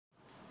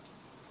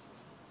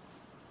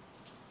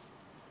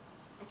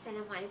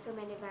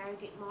Assalamualaikum and a very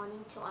good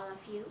morning to all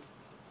of you.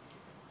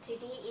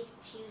 Today is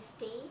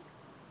Tuesday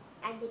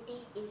and the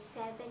date is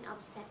 7th of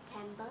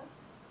September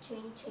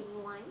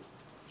 2021.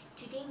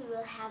 Today we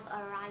will have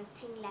a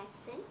writing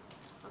lesson.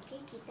 Okay,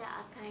 kita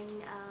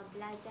akan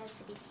belajar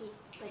sedikit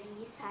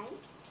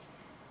penulisan.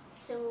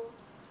 So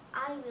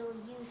I will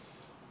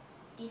use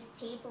this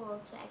table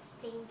to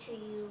explain to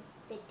you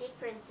the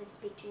differences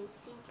between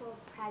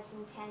simple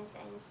present tense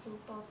and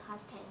simple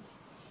past tense.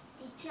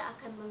 Teacher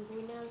akan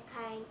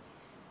menggunakan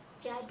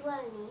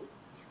jadual ni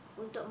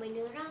untuk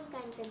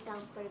menerangkan tentang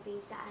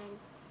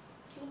perbezaan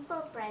simple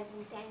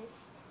present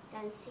tense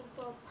dan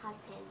simple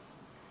past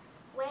tense.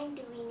 When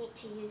do we need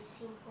to use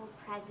simple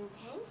present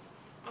tense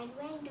and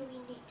when do we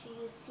need to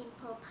use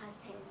simple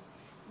past tense?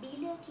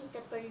 Bila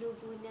kita perlu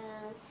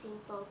guna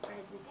simple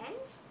present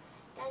tense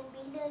dan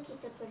bila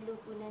kita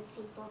perlu guna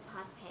simple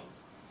past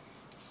tense.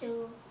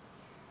 So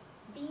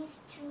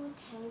these two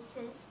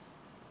tenses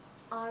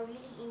are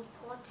really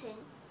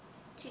important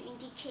to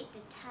indicate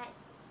the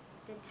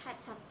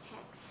types of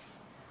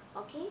text.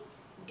 Okay,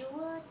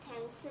 dua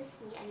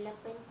tenses ni adalah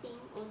penting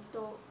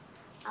untuk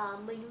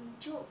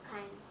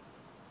menunjukkan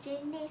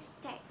jenis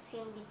teks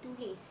yang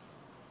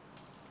ditulis.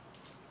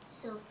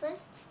 So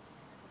first,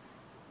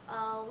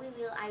 we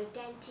will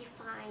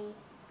identify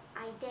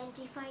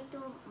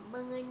tu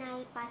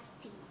mengenal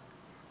pasti.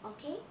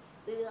 Okay,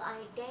 we will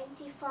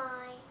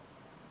identify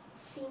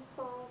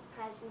simple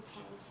present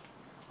tense.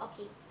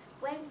 Okay,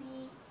 when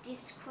we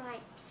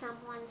describe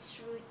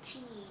someone's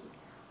routine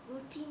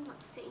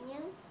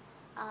maksudnya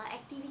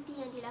aktiviti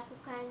yang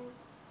dilakukan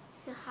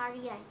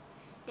seharian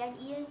dan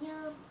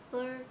ianya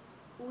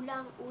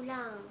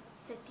berulang-ulang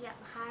setiap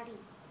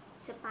hari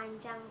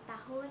sepanjang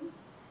tahun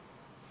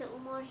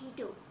seumur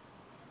hidup.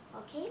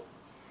 Okay,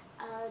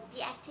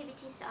 the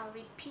activities are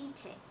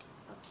repeated.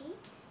 Okay,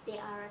 they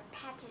are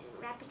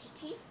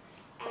repetitive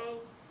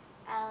and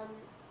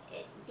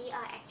they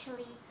are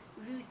actually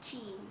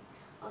routine.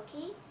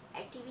 Okay,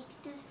 aktiviti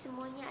itu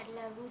semuanya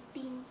adalah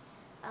rutin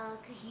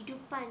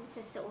kehidupan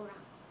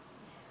seseorang.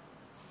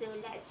 So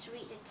let's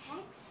read the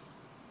text.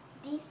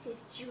 This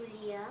is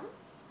Julia.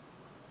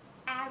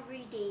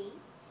 Every day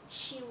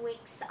she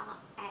wakes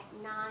up at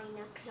 9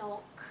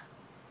 o'clock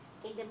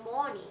in the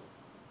morning.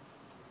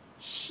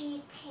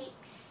 She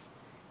takes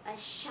a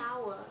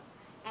shower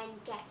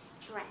and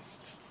gets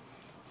dressed.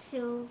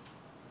 So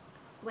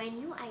when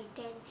you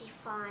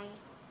identify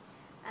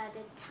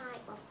the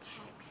type of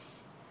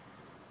text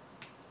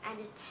and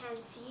the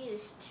tense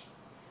used,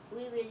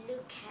 we will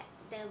look at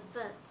the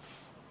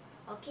verbs.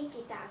 Okay,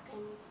 kita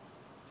akan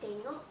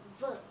tengok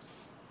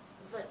verbs.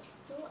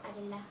 Verbs tu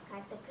adalah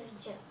kata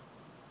kerja.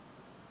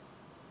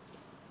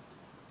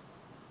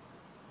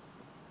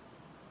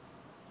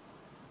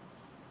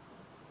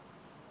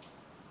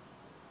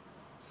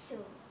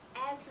 So,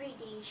 every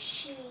day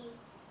she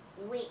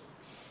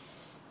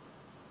wakes.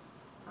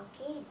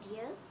 Okay,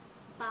 dia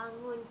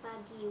bangun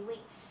pagi,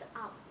 wakes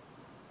up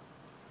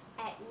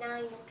at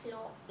 9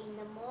 o'clock in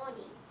the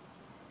morning.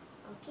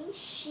 Okay,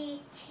 she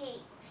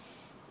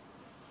takes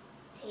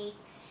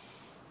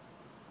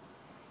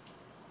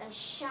a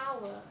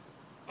shower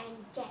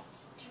and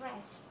gets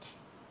dressed.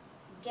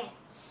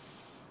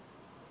 Gets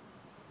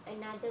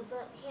another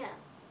verb here.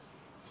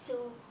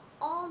 So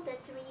all the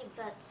three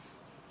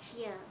verbs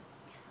here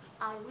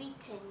are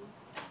written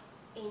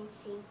in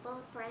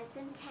simple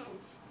present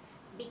tense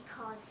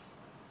because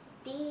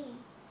they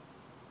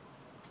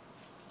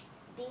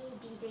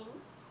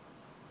didn't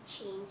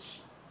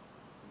change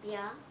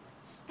their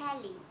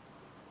spelling.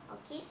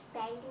 Okay,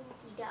 spelling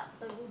tidak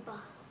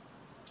berubah.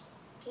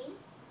 Okay,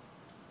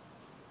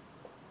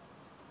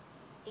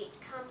 it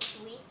comes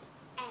with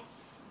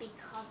S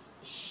because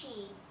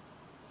she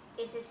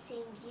is a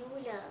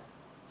singular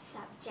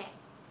subject.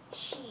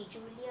 She,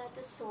 Julia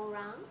tu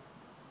seorang,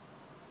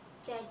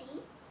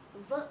 jadi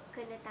verb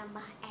kena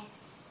tambah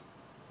S.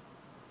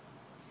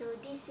 So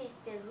this is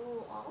the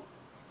rule of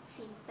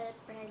simple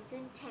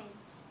present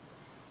tense.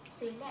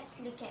 So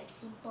let's look at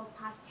simple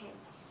past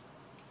tense.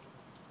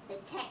 The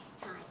text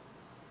type,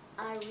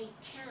 a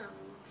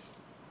recount.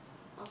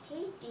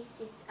 Okay, this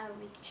is a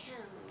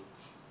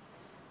recount.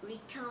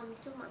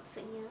 Recount tu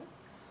maksudnya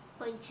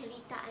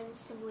penceritaan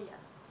semula.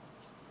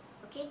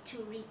 Okay,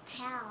 to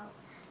retell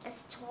a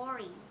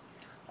story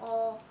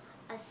or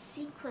a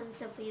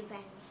sequence of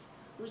events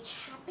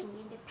which happened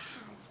in the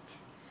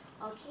past.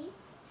 Okay,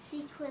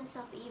 sequence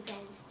of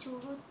events,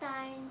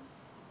 turutan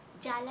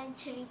jalan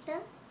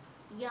cerita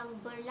yang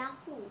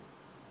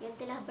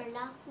telah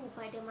berlaku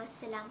pada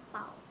masa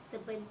lampau,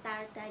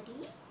 sebentar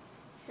tadi,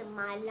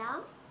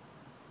 semalam,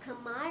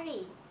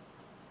 kemarin,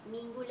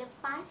 minggu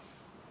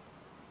lepas.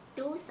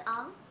 Those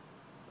are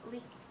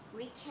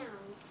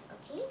recounts.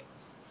 Okay,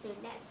 so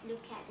let's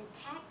look at the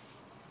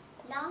text.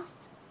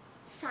 Last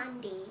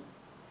Sunday,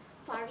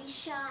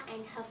 Farisha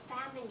and her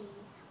family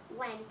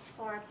went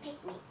for a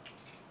picnic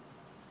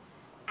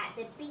at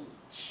the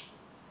beach.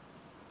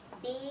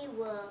 They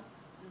were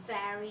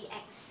very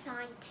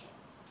excited.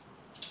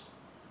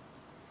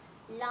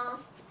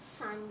 Last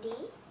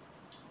Sunday,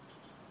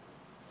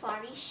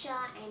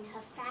 Farisha and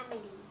her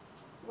family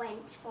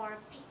went for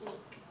a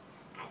picnic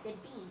at the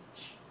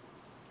beach.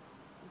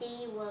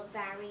 They were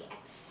very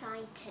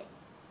excited.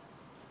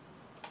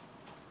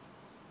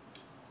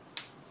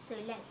 So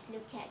let's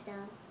look at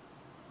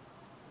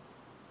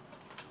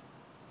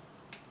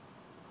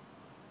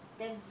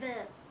the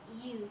verb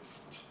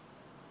used.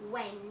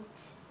 Went,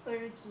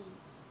 pergi.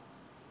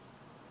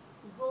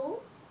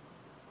 Go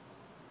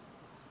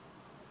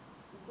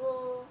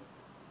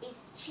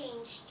is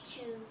changed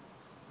to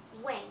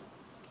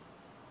went.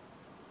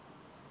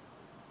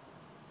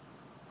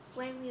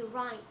 When we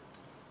write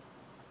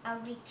a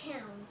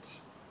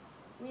recount,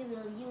 we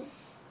will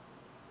use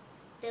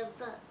the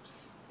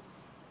verbs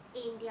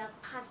in their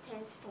past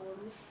tense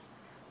forms.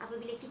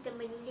 Apabila kita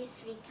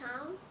menulis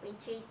recount,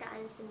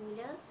 penceritaan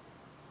semula,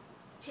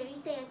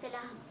 cerita yang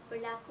telah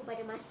berlaku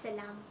pada masa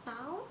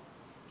lampau,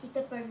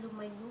 kita perlu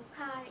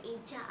menukar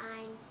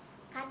ejaan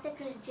kata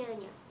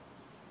kerjanya.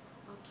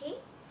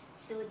 Okay,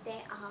 so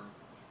there are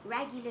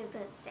regular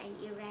verbs and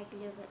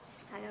irregular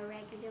verbs. Kalau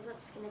regular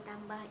verbs kena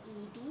tambah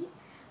ed,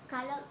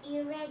 kalau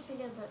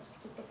irregular verbs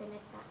kita kena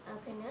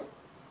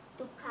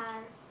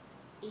tukar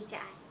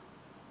ejaan.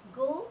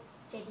 Go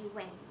jadi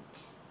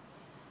went.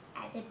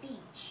 At the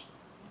beach,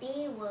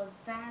 they were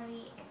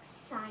very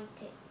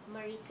excited.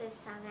 Mereka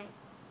sangat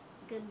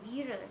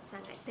gembira,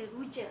 sangat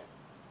teruja.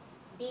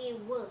 They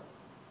were.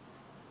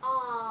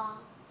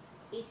 Are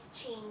is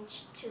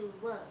changed to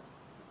were.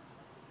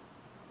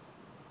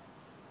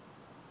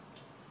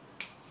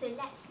 So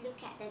let's look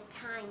at the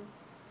time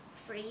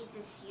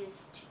phrases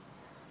used.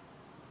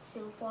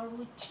 So for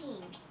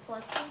routine,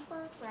 for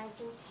simple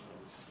present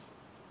tense,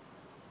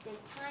 the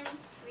time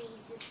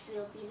phrases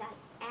will be like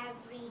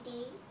every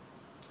day,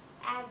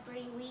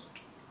 every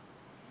week,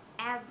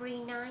 every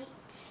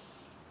night,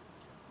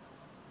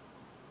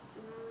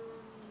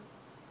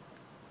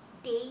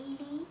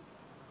 daily,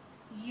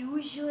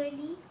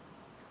 usually,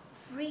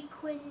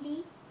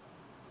 frequently.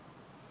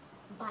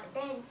 But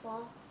then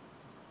for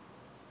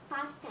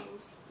past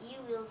tense, you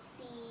will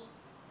see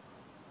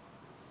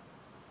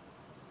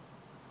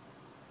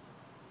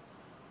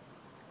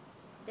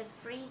the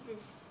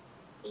phrases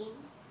in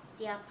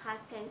their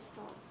past tense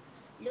form.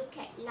 Look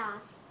at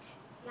last.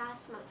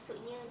 Last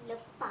maksudnya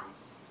lepas.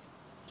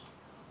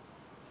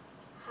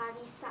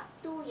 Hari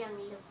Sabtu yang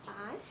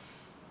lepas.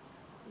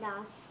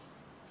 Last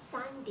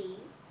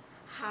Sunday.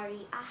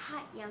 Hari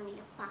Ahad yang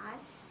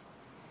lepas.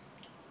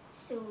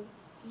 So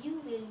you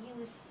will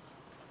use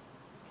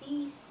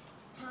these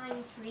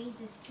time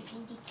phrases to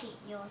indicate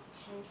your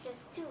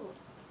tenses too.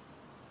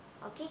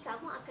 Okay,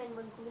 kamu akan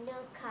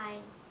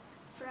menggunakan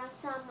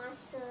frasa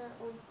masa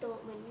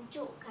untuk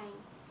menunjukkan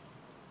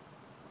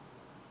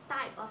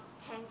type of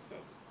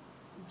tenses,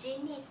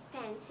 jenis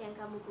tense yang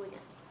kamu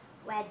guna,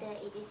 whether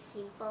it is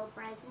simple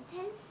present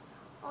tense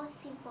or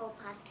simple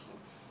past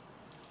tense.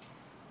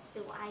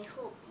 So I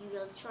hope you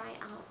will try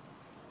out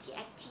the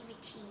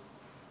activity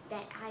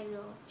that I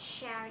will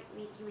share it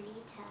with you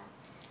later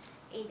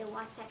in the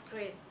WhatsApp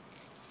group.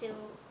 So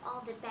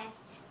all the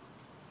best